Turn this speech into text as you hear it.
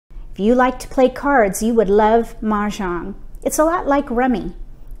you like to play cards, you would love Mahjong. It's a lot like Rummy,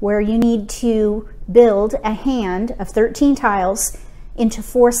 where you need to build a hand of 13 tiles into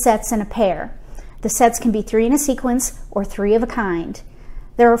 4 sets and a pair. The sets can be 3 in a sequence or 3 of a kind.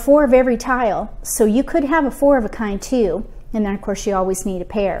 There are 4 of every tile, so you could have a 4 of a kind too, and then of course you always need a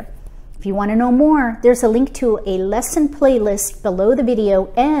pair. If you want to know more, there's a link to a lesson playlist below the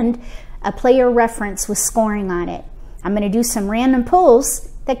video and a player reference with scoring on it. I'm going to do some random pulls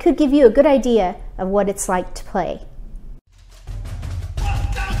that could give you a good idea of what it's like to play.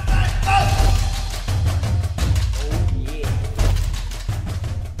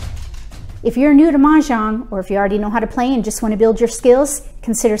 If you're new to Mahjong, or if you already know how to play and just want to build your skills,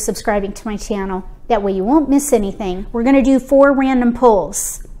 consider subscribing to my channel. That way you won't miss anything. We're going to do 4 random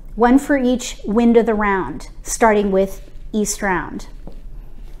pulls, 1 for each wind of the round, starting with East round.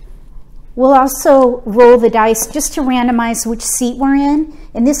 We'll also roll the dice just to randomize which seat we're in.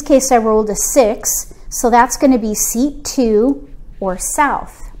 In this case, I rolled a 6, so that's going to be seat 2 or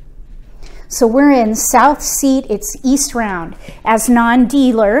south. So we're in south seat, it's East round. As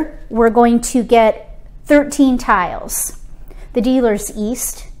non-dealer, we're going to get 13 tiles. The dealer's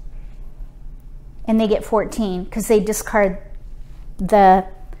East, and they get 14 because they discard the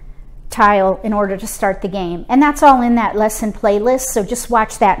tile in order to start the game. And that's all in that lesson playlist, so just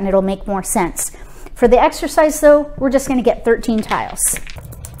watch that and it'll make more sense. For the exercise though, we're just going to get 13 tiles.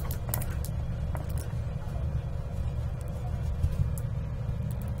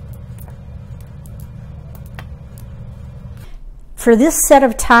 For this set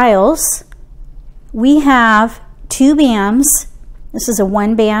of tiles, we have 2 BAMs. This is a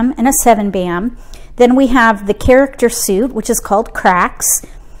 1 BAM and a 7 BAM. Then we have the character suit, which is called cracks,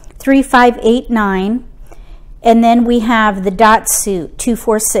 3, 5, 8, 9. And then we have the dot suit, 2,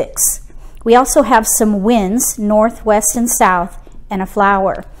 4, 6. We also have some winds, north, west, and south, and a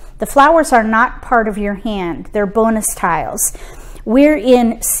flower. The flowers are not part of your hand. They're bonus tiles. We're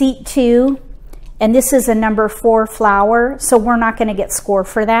in seat 2. And this is a number 4 flower, so we're not going to get score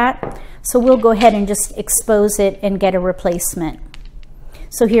for that. So we'll go ahead and just expose it and get a replacement.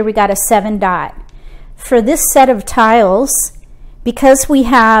 So here we got a 7 dot. For this set of tiles, because we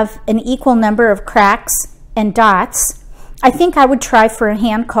have an equal number of cracks and dots, I think I would try for a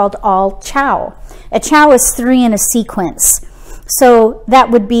hand called all chow. A chow is 3 in a sequence. So that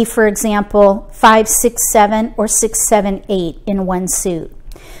would be, for example, 5, 6, 7, or 6, 7, 8 in one suit.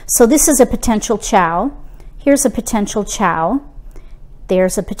 So this is a potential chow. Here's a potential chow.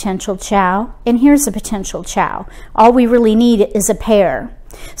 There's a potential chow. And here's a potential chow. All we really need is a pair.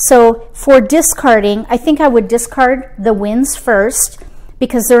 So for discarding, I think I would discard the winds first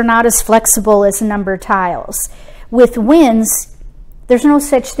because they're not as flexible as number tiles. With winds, there's no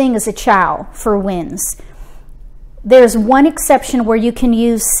such thing as a chow for winds. There's one exception where you can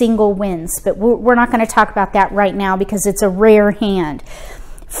use single winds, but we're not going to talk about that right now because it's a rare hand.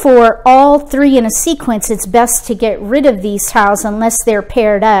 For all 3 in a sequence, it's best to get rid of these tiles unless they're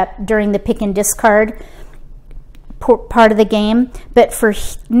paired up during the pick and discard part of the game. But for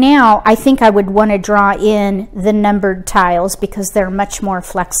now, I think I would want to draw in the numbered tiles because they're much more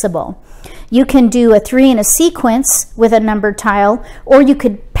flexible. You can do a 3 in a sequence with a numbered tile, or you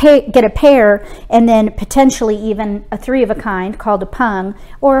could get a pair and then potentially even a 3 of a kind called a pung,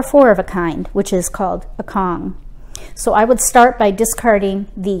 or a 4 of a kind, which is called a kong. So I would start by discarding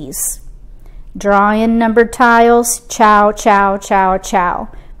these. Draw in numbered tiles, chow, chow, chow, chow.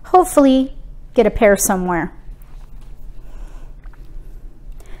 Hopefully get a pair somewhere.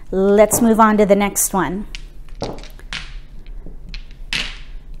 Let's move on to the next one.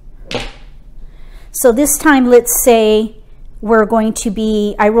 So this time, let's say we're going to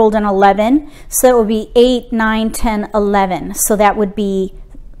be, I rolled an 11, so that would be 8, 9, 10, 11. So that would be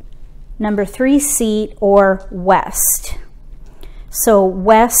number 3 seat or west. So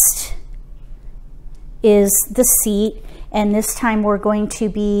west is the seat, and this time we're going to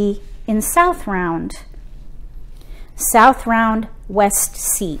be in south round. South round, west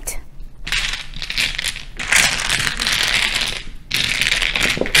seat.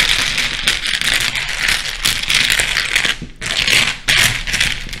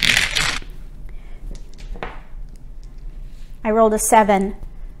 I rolled a 7.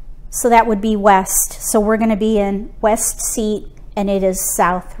 So that would be west. So we're going to be in west seat, and it is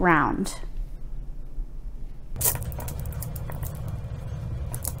south round.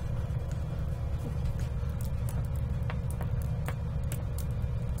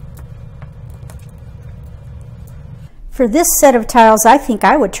 For this set of tiles, I think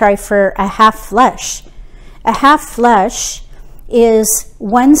I would try for a half flush. A half flush is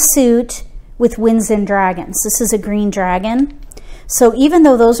one suit with winds and dragons. This is a green dragon. So even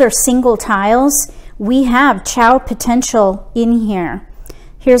though those are single tiles, we have chow potential in here.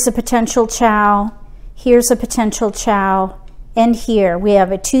 Here's a potential chow, here's a potential chow, and here we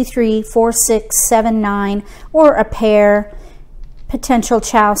have a 2, 3, 4, 6, 7, 9, or a pair, potential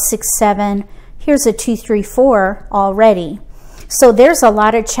chow 6, 7. Here's a 2, 3, 4 already. So there's a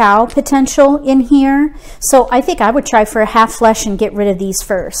lot of chow potential in here. So I think I would try for a half flush and get rid of these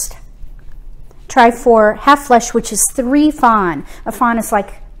first. Try for half flush, which is 3 fawn. A fawn is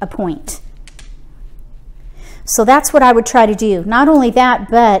like a point. So that's what I would try to do. Not only that,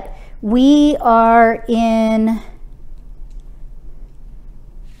 but we are in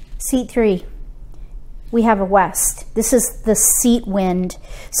seat 3. We have a west. This is the seat wind.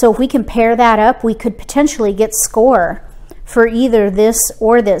 So if we can pair that up, we could potentially get score for either this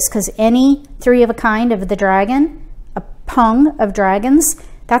or this, because any 3 of a kind of the dragon, a pung of dragons,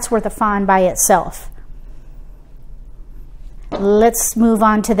 that's worth a fawn by itself. Let's move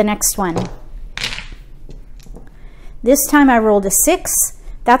on to the next one. This time I rolled a 6.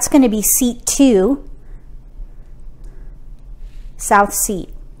 That's going to be seat 2, south seat.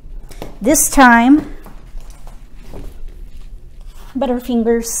 This time,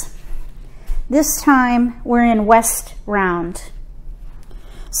 butterfingers. This time we're in west round.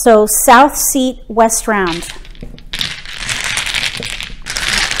 So south seat, west round.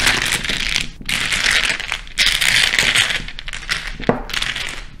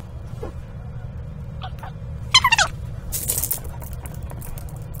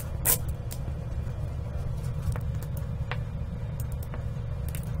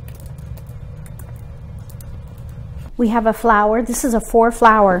 We have a flower. This is a 4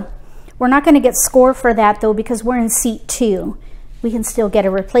 flower. We're not going to get score for that though, because we're in seat 2. We can still get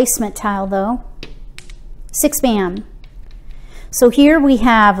a replacement tile though. 6 bam. So here we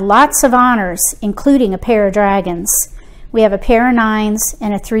have lots of honors, including a pair of dragons. We have a pair of 9s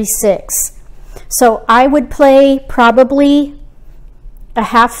and a 3, 6. So I would play probably a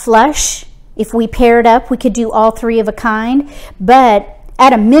half flush. If we paired up, we could do all 3 of a kind, but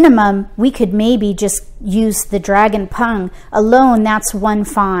at a minimum, we could maybe just use the dragon pung alone. That's 1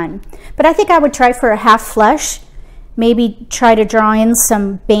 fawn. But I think I would try for a half flush, maybe try to draw in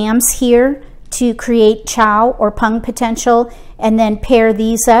some bams here to create chow or pung potential, and then pair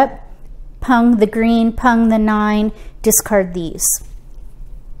these up. Pung the green, pung the 9, discard these.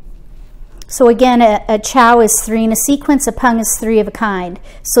 So again, a chow is 3 in a sequence, a pung is 3 of a kind.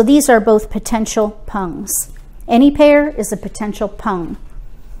 So these are both potential pungs. Any pair is a potential pung.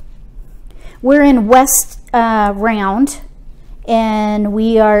 We're in west round, and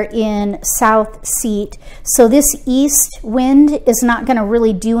we are in south seat. So this east wind is not going to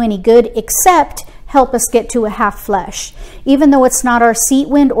really do any good except help us get to a half flush. Even though it's not our seat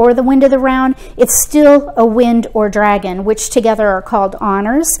wind or the wind of the round, it's still a wind or dragon, which together are called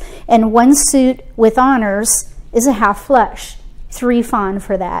honors. And 1 suit with honors is a half flush. 3 fawn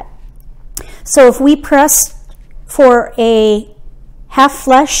for that. So if we press for a half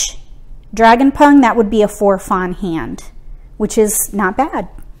flush dragon pung, that would be a 4 fawn hand, which is not bad.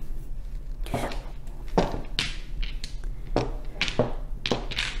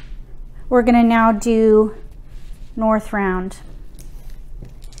 We're going to now do north round.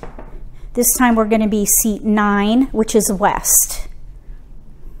 This time we're going to be seat 9, which is west.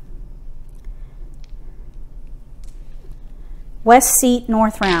 West seat,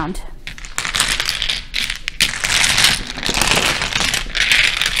 north round.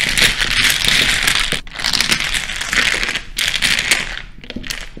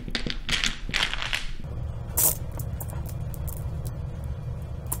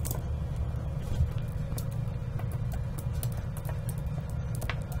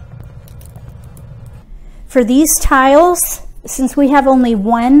 For these tiles, since we have only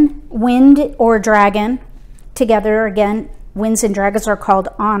 1 wind or dragon together, again, winds and dragons are called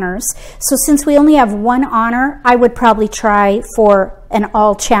honors. So since we only have 1 honor, I would probably try for an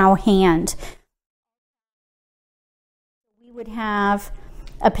all chow hand. We would have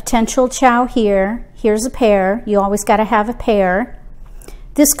a potential chow here. Here's a pair. You always got to have a pair.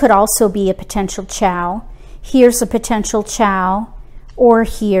 This could also be a potential chow. Here's a potential chow, or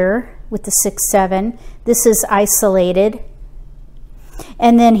here with the 6, 7. This is isolated.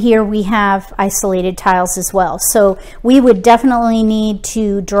 And then here we have isolated tiles as well. So we would definitely need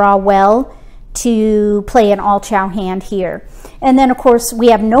to draw well to play an all chow hand here. And then of course we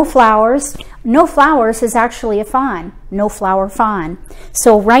have no flowers. No flowers is actually a fawn. No flower fawn.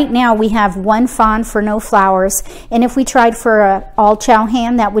 So right now we have 1 fawn for no flowers. And if we tried for an all chow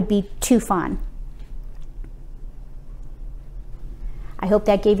hand, that would be 2 fawn. I hope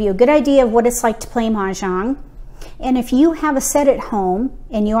that gave you a good idea of what it's like to play Mahjong. And if you have a set at home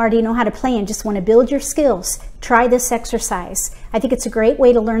and you already know how to play and just want to build your skills, try this exercise. I think it's a great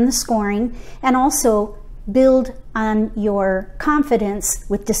way to learn the scoring and also build on your confidence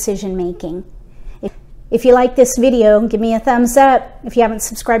with decision making. If you like this video, give me a thumbs up. If you haven't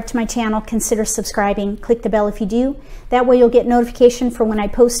subscribed to my channel, consider subscribing. Click the bell if you do. That way you'll get notification for when I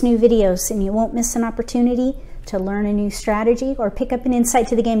post new videos and you won't miss an opportunity to learn a new strategy or pick up an insight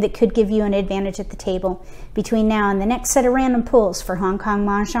to the game that could give you an advantage at the table. Between now and the next set of random pulls for Hong Kong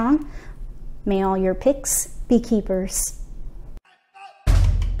Mahjong, may all your picks be keepers.